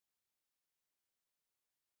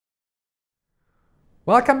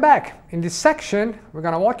Welcome back. In this section, we're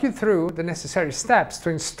going to walk you through the necessary steps to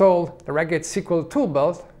install the Redgate SQL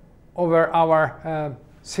Toolbelt over our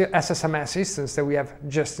SSMS instance that we have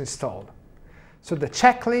just installed. So the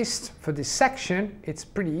checklist for this section, it's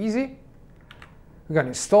pretty easy. We're going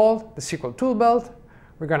to install the SQL Toolbelt,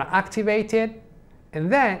 we're going to activate it,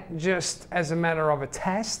 and then, just as a matter of a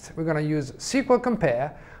test, we're going to use SQL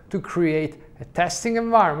Compare to create a testing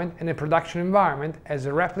environment and a production environment as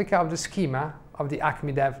a replica of the schema of the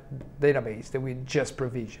Acme Dev database that we just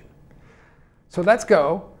provisioned. So let's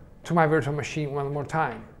go to my virtual machine one more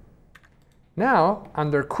time. Now,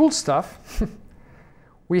 under Cool Stuff,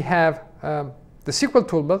 we have the SQL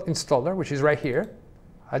Toolbelt installer, which is right here.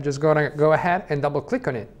 I'm just going to go ahead and double click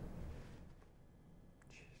on it.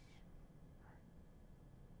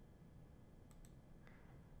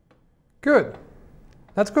 Good.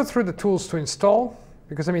 Let's go through the tools to install,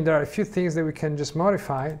 because there are a few things that we can just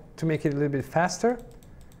modify to make it a little bit faster.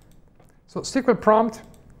 So SQL prompt,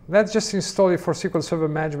 let's just install it for SQL Server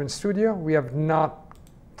Management Studio. We have not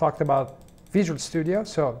talked about Visual Studio,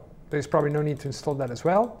 so there's probably no need to install that as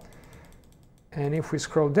well. And if we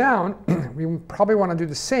scroll down, we probably want to do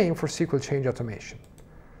the same for SQL Change Automation.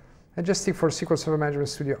 And just stick for SQL Server Management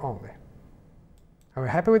Studio only. Are we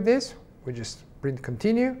happy with this? We just print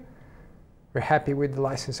continue. We're happy with the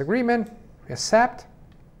license agreement. We accept.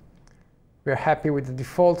 We're happy with the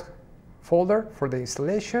default folder for the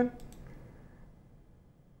installation.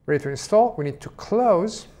 Ready to install. We need to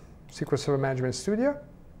close SQL Server Management Studio.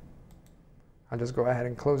 I'll just go ahead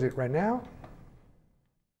and close it right now.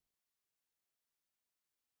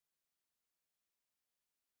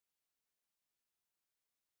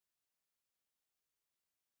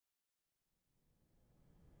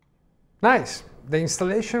 Nice. The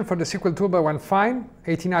installation for the SQL Toolbelt went fine.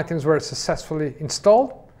 18 items were successfully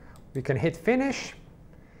installed. We can hit finish,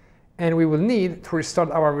 and we will need to restart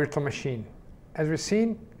our virtual machine. As we've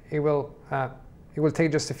seen, it will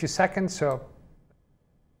take just a few seconds. So,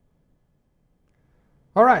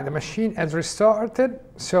 all right, the machine has restarted.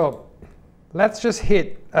 So let's just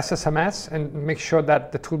hit SSMS and make sure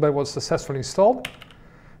that the Toolbelt was successfully installed.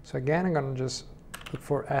 So again, I'm going to just look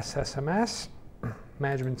for SSMS,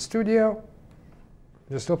 Management Studio.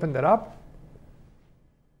 Just open that up.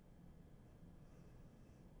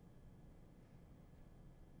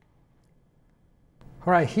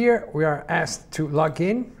 All right, here we are asked to log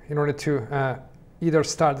in order to either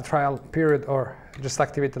start the trial period or just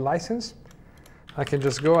activate the license. I can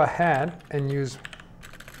just go ahead and use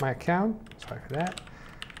my account. Sorry for that.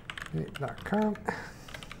 .com.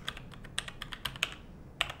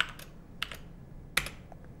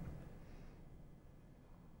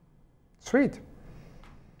 Sweet.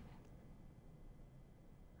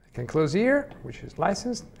 I can close here, which is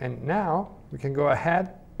licensed, and now we can go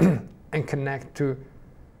ahead and connect to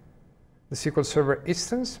the SQL Server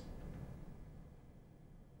instance.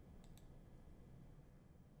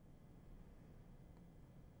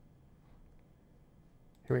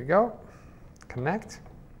 Here we go, connect.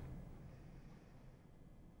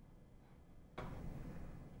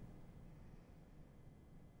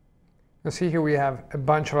 You see here we have a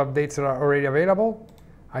bunch of updates that are already available.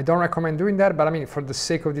 I don't recommend doing that, but for the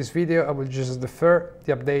sake of this video, I will just defer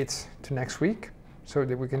the updates to next week so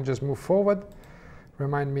that we can just move forward.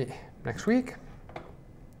 Remind me next week.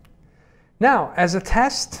 Now, as a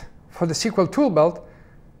test for the SQL Toolbelt,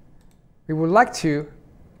 we would like to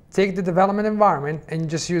take the development environment and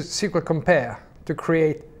just use SQL Compare to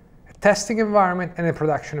create a testing environment and a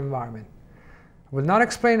production environment. I will not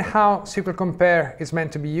explain how SQL Compare is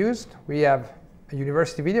meant to be used. We have a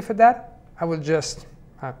university video for that. I will just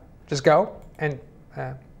go and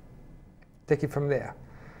take it from there.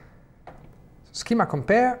 So Schema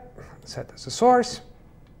Compare, set as a source.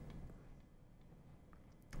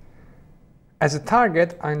 As a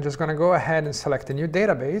target, I'm just going to go ahead and select a new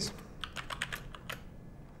database.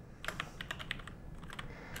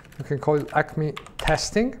 You can call it Acme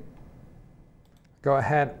Testing. Go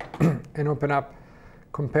ahead and open up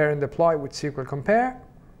Compare and Deploy with SQL Compare.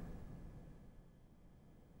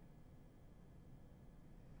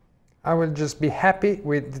 I will just be happy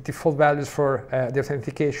with the default values for the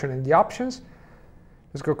authentication and the options.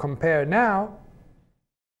 Let's go Compare now.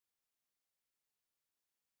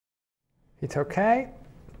 Hit OK.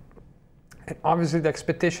 And obviously the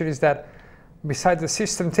expectation is that besides the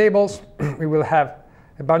system tables, we will have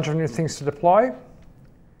a bunch of new things to deploy.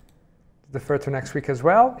 Defer to next week as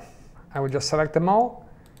well. I will just select them all,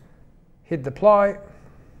 hit deploy.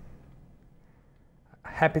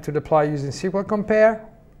 Happy to deploy using SQL Compare.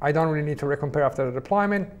 I don't really need to recompare after the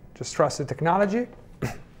deployment, just trust the technology.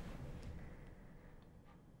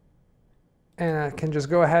 and I can just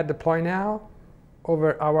go ahead deploy now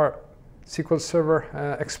over our SQL Server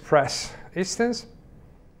Express instance.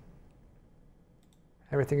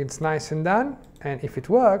 Everything is nice and done, and if it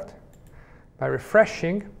worked, by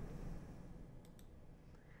refreshing,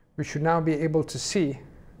 we should now be able to see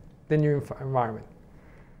the new environment.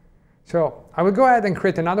 So I will go ahead and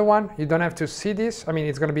create another one. You don't have to see this. I mean,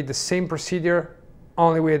 it's going to be the same procedure,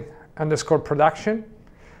 only with _production.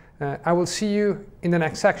 I will see you in the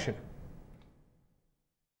next section.